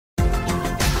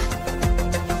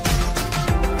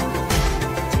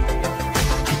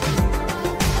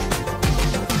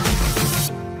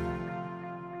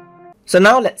So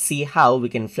now let's see how we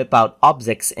can flip out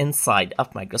objects inside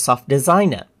of Microsoft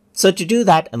Designer. So to do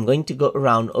that, I'm going to go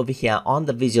around over here on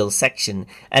the visual section,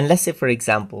 and let's say, for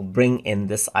example, bring in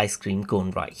this ice cream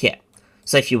cone right here.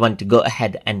 So if you want to go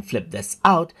ahead and flip this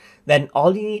out, then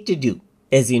all you need to do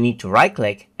is you need to right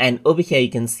click, and over here you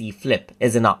can see flip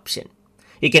is an option.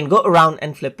 You can go around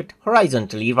and flip it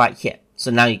horizontally right here.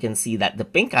 So now you can see that the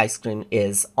pink ice cream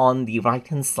is on the right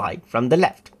hand side from the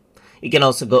left. You can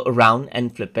also go around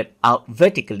and flip it out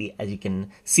vertically, as you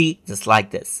can see, just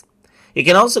like this. You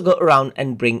can also go around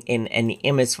and bring in any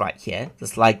image right here,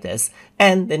 just like this,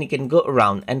 and then you can go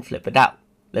around and flip it out.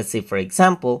 Let's say, for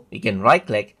example, you can right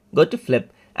click, go to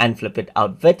flip, and flip it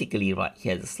out vertically right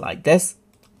here, just like this.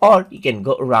 Or you can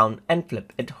go around and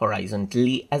flip it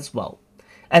horizontally as well.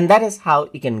 And that is how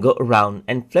you can go around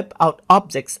and flip out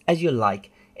objects as you like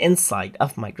inside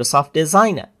of Microsoft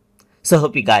Designer. So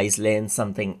hope you guys learned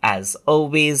something as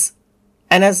always.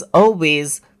 And as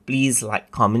always, please like,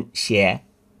 comment, share,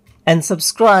 and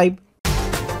subscribe